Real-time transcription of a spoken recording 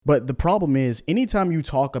But the problem is, anytime you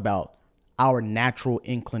talk about our natural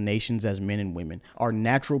inclinations as men and women, our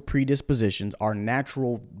natural predispositions, our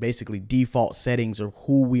natural basically default settings of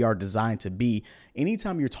who we are designed to be,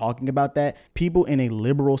 anytime you're talking about that, people in a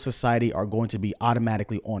liberal society are going to be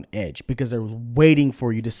automatically on edge because they're waiting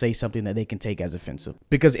for you to say something that they can take as offensive.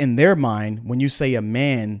 Because in their mind, when you say a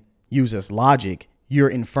man uses logic, you're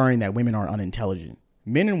inferring that women are unintelligent.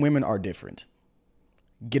 Men and women are different.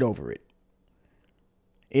 Get over it.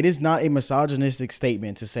 It is not a misogynistic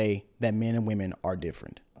statement to say that men and women are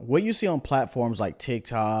different. What you see on platforms like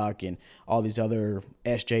TikTok and all these other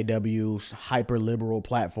SJWs, hyper liberal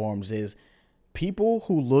platforms is people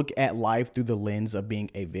who look at life through the lens of being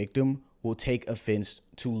a victim will take offense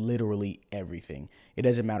to literally everything. It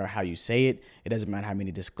doesn't matter how you say it. It doesn't matter how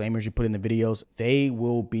many disclaimers you put in the videos. They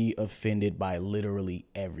will be offended by literally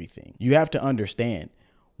everything. You have to understand,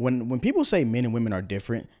 when people say men and women are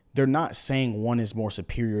different, they're not saying one is more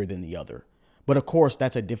superior than the other. But of course,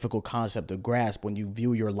 that's a difficult concept to grasp when you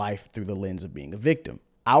view your life through the lens of being a victim.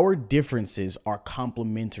 Our differences are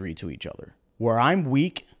complementary to each other. Where I'm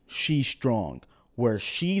weak, she's strong. Where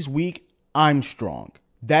she's weak, I'm strong.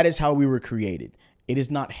 That is how we were created. It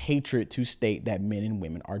is not hatred to state that men and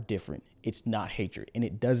women are different. It's not hatred, and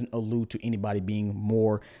it doesn't allude to anybody being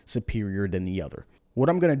more superior than the other. What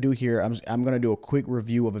I'm going to do here, I'm going to do a quick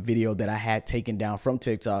review of a video that I had taken down from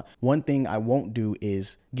TikTok. One thing I won't do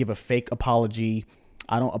is give a fake apology.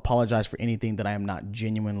 I don't apologize for anything that I am not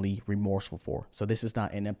genuinely remorseful for. So this is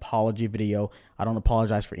not an apology video. I don't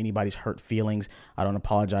apologize for anybody's hurt feelings. I don't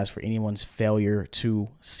apologize for anyone's failure to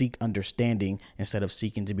seek understanding instead of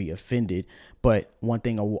seeking to be offended. But one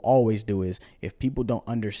thing I will always do is if people don't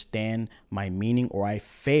understand my meaning or I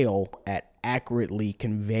fail at accurately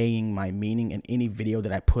conveying my meaning in any video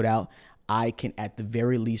that I put out, I can at the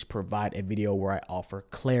very least provide a video where I offer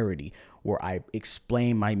clarity, where I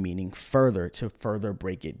explain my meaning further to further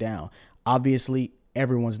break it down. Obviously,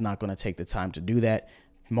 everyone's not going to take the time to do that.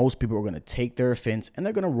 Most people are going to take their offense and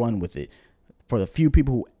they're going to run with it. For the few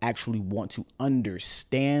people who actually want to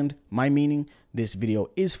understand my meaning, this video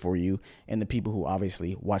is for you, and the people who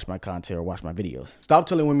obviously watch my content or watch my videos. Stop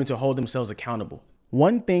telling women to hold themselves accountable.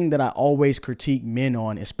 One thing that I always critique men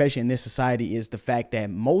on, especially in this society, is the fact that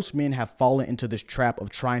most men have fallen into this trap of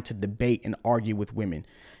trying to debate and argue with women.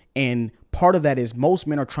 And part of that is most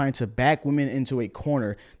men are trying to back women into a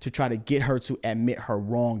corner to try to get her to admit her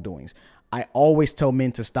wrongdoings. I always tell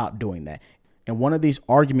men to stop doing that. And one of these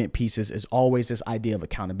argument pieces is always this idea of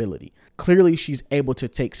accountability. Clearly, she's able to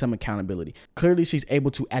take some accountability. Clearly, she's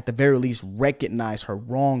able to, at the very least, recognize her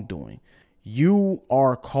wrongdoing. You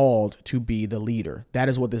are called to be the leader. That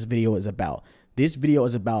is what this video is about. This video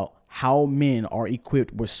is about how men are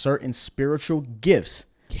equipped with certain spiritual gifts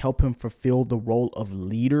to help him fulfill the role of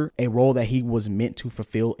leader, a role that he was meant to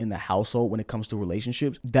fulfill in the household when it comes to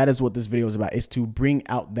relationships. That is what this video is about, is to bring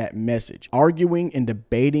out that message. Arguing and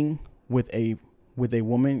debating with a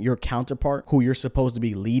woman, your counterpart, who you're supposed to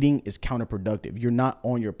be leading, is counterproductive. You're not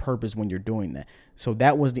on your purpose when you're doing that. So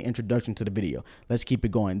that was the introduction to the video. Let's keep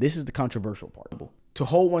it going. This is the controversial part. To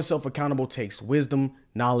hold oneself accountable takes wisdom,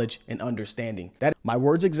 knowledge, and understanding. My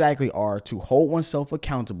words exactly are: to hold oneself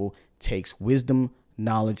accountable takes wisdom,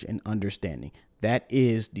 knowledge, and understanding. That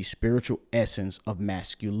is the spiritual essence of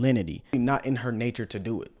masculinity. Not in her nature to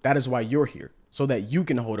do it. That is why you're here, so that you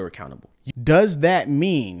can hold her accountable. Does that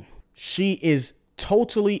mean she is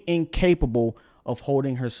totally incapable of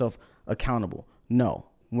holding herself accountable? No.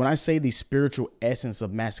 When I say the spiritual essence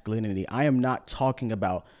of masculinity, I am not talking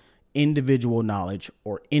about individual knowledge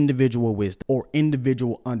or individual wisdom or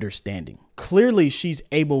individual understanding. Clearly, she's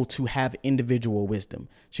able to have individual wisdom.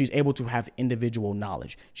 She's able to have individual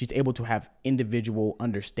knowledge. She's able to have individual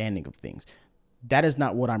understanding of things. That is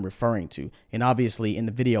not what I'm referring to. And obviously, in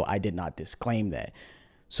the video, I did not disclaim that.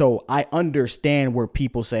 So I understand where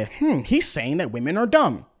people say, he's saying that women are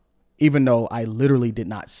dumb. Even though I literally did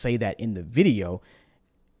not say that in the video,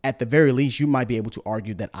 at the very least, you might be able to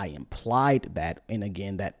argue that I implied that. And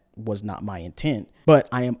again, that was not my intent, but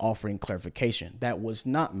I am offering clarification. That was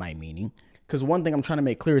not my meaning. Because one thing I'm trying to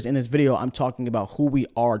make clear is in this video, I'm talking about who we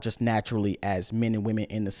are just naturally as men and women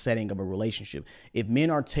in the setting of a relationship. If men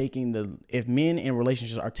in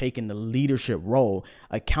relationships are taking the leadership role,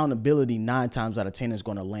 accountability 9 times out of 10 is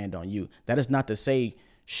going to land on you. That is not to say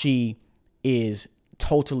she is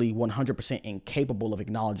totally 100% incapable of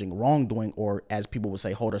acknowledging wrongdoing, or as people would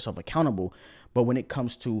say, hold herself accountable. But when it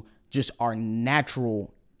comes to just our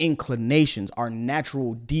natural inclinations, our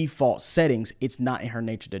natural default settings, it's not in her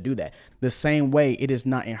nature to do that. The same way it is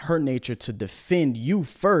not in her nature to defend you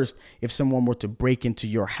first if someone were to break into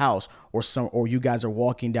your house, or you guys are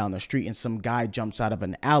walking down the street and some guy jumps out of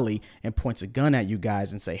an alley and points a gun at you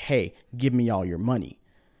guys and say, hey, give me all your money.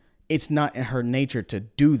 It's not in her nature to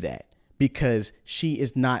do that because she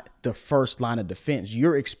is not the first line of defense.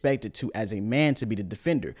 You're expected to, as a man, to be the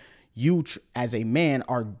defender. You, as a man,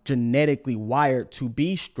 are genetically wired to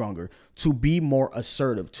be stronger, to be more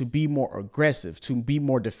assertive, to be more aggressive, to be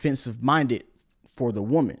more defensive minded for the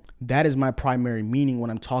woman. That is my primary meaning when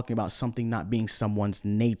I'm talking about something not being someone's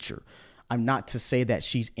nature. I'm not to say that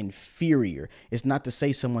she's inferior. It's not to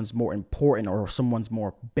say someone's more important or someone's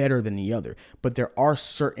more better than the other. But there are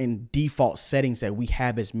certain default settings that we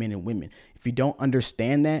have as men and women. If you don't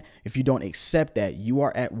understand that, if you don't accept that, you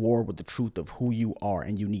are at war with the truth of who you are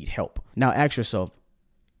and you need help. Now ask yourself,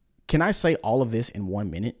 can I say all of this in 1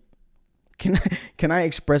 minute? Can I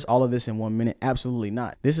express all of this in 1 minute? Absolutely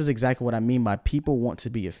not. This is exactly what I mean by people want to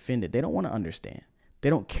be offended. They don't want to understand. They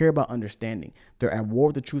don't care about understanding. They're at war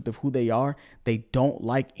with the truth of who they are. They don't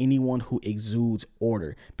like anyone who exudes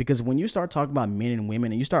order. Because when you start talking about men and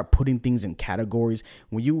women and you start putting things in categories,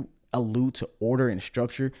 when you allude to order and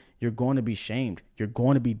structure, you're going to be shamed. You're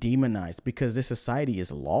going to be demonized because this society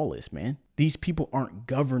is lawless, man. These people aren't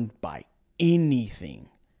governed by anything.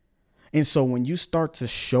 And so when you start to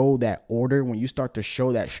show that order, when you start to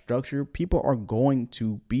show that structure, people are going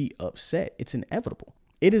to be upset. It's inevitable.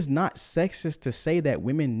 It is not sexist to say that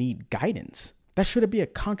women need guidance. That shouldn't be a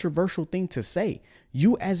controversial thing to say.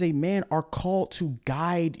 You as a man are called to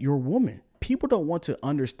guide your woman. People don't want to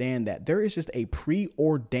understand that there is just a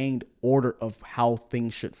preordained order of how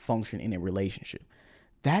things should function in a relationship.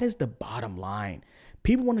 That is the bottom line.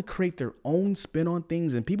 People want to create their own spin on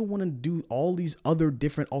things and people want to do all these other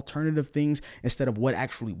different alternative things instead of what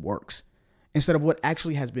actually works, instead of what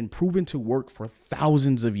actually has been proven to work for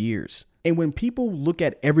thousands of years. And when people look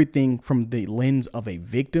at everything from the lens of a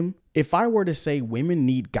victim, if I were to say women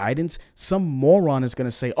need guidance, some moron is going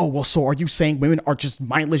to say, oh, well, so are you saying women are just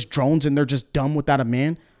mindless drones and they're just dumb without a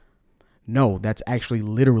man? No, that's actually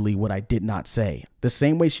literally what I did not say. The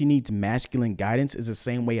same way she needs masculine guidance is the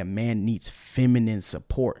same way a man needs feminine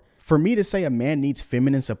support. For me to say a man needs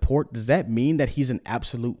feminine support, does that mean that he's an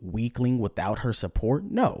absolute weakling without her support?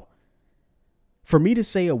 No. For me to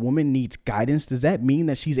say a woman needs guidance, does that mean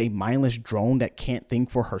that she's a mindless drone that can't think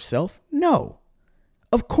for herself? No,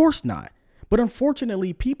 of course not. But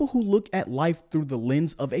unfortunately, people who look at life through the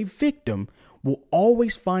lens of a victim will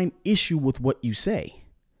always find issue with what you say.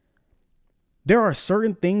 There are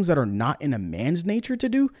certain things that are not in a man's nature to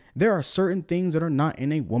do. There are certain things that are not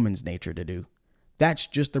in a woman's nature to do. That's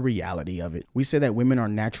just the reality of it. We say that women are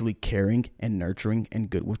naturally caring and nurturing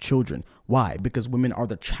and good with children. Why? Because women are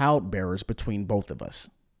the child bearers between both of us.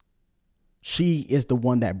 She is the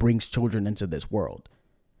one that brings children into this world.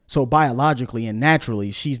 So biologically and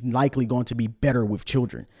naturally, she's likely going to be better with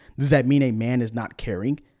children. Does that mean a man is not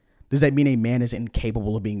caring? Does that mean a man is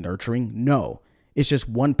incapable of being nurturing? No. It's just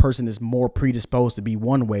one person is more predisposed to be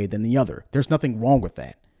one way than the other. There's nothing wrong with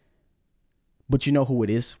that. But you know who it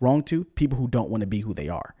is wrong to? People who don't want to be who they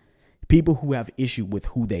are. People who have issue with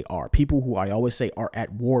who they are. People who I always say are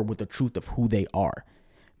at war with the truth of who they are.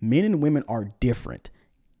 Men and women are different.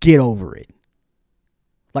 Get over it.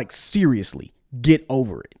 Like seriously, get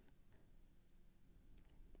over it.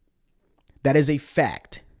 That is a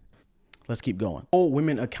fact. Let's keep going. Hold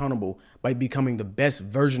women accountable by becoming the best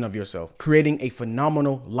version of yourself, creating a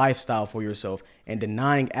phenomenal lifestyle for yourself, and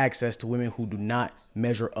denying access to women who do not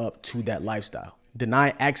measure up to that lifestyle.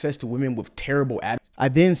 Deny access to women with terrible attitude. I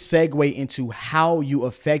then segue into how you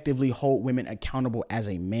effectively hold women accountable as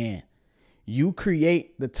a man. You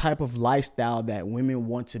create the type of lifestyle that women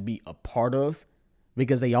want to be a part of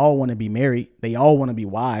because they all want to be married. They all want to be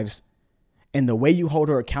wives. And the way you hold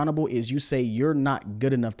her accountable is you say, you're not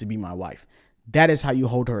good enough to be my wife. That is how you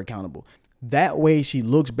hold her accountable. That way she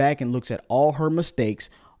looks back and looks at all her mistakes,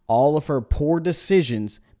 all of her poor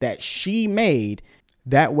decisions that she made.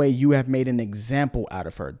 That way you have made an example out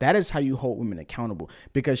of her. That is how you hold women accountable,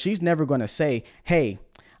 because she's never going to say, hey,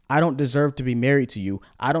 I don't deserve to be married to you.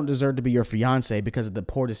 I don't deserve to be your fiance because of the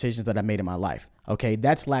poor decisions that I made in my life. Okay,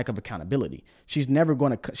 that's lack of accountability. She's not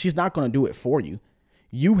going to do it for you.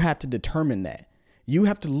 You have to determine that. You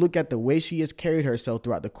have to look at the way she has carried herself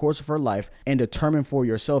throughout the course of her life and determine for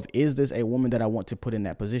yourself, is this a woman that I want to put in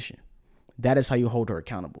that position? That is how you hold her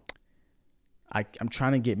accountable. I'm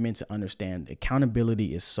trying to get men to understand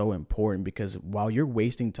accountability is so important, because while you're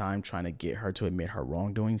wasting time trying to get her to admit her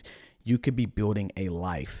wrongdoings, you could be building a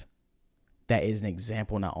life that is an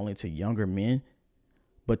example not only to younger men,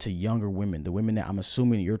 but to younger women, the women that I'm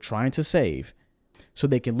assuming you're trying to save, so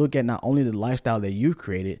they can look at not only the lifestyle that you've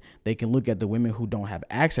created, they can look at the women who don't have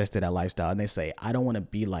access to that lifestyle and they say, I don't want to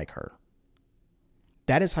be like her.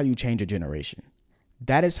 That is how you change a generation.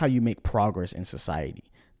 That is how you make progress in society.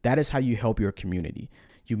 That is how you help your community.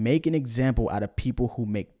 You make an example out of people who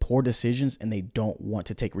make poor decisions and they don't want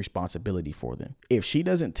to take responsibility for them. If she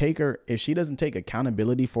doesn't take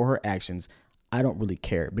accountability for her actions, I don't really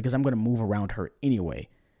care because I'm going to move around her anyway.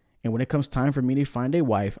 And when it comes time for me to find a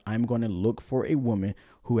wife, I'm going to look for a woman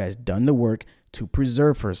who has done the work to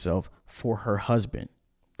preserve herself for her husband.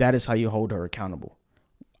 That is how you hold her accountable.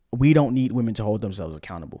 We don't need women to hold themselves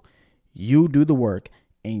accountable. You do the work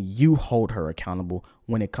and you hold her accountable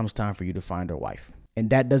when it comes time for you to find her wife. And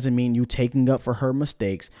that doesn't mean you taking up for her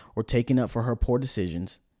mistakes or taking up for her poor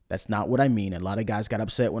decisions. That's not what I mean. A lot of guys got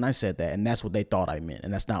upset when I said that, and that's what they thought I meant,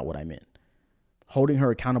 and that's not what I meant. Holding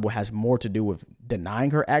her accountable has more to do with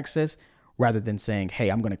denying her access rather than saying, hey,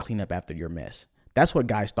 I'm going to clean up after your mess. That's what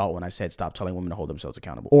guys thought when I said stop telling women to hold themselves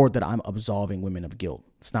accountable, or that I'm absolving women of guilt.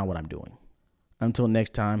 It's not what I'm doing. Until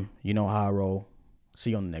next time, you know how I roll. See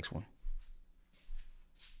you on the next one.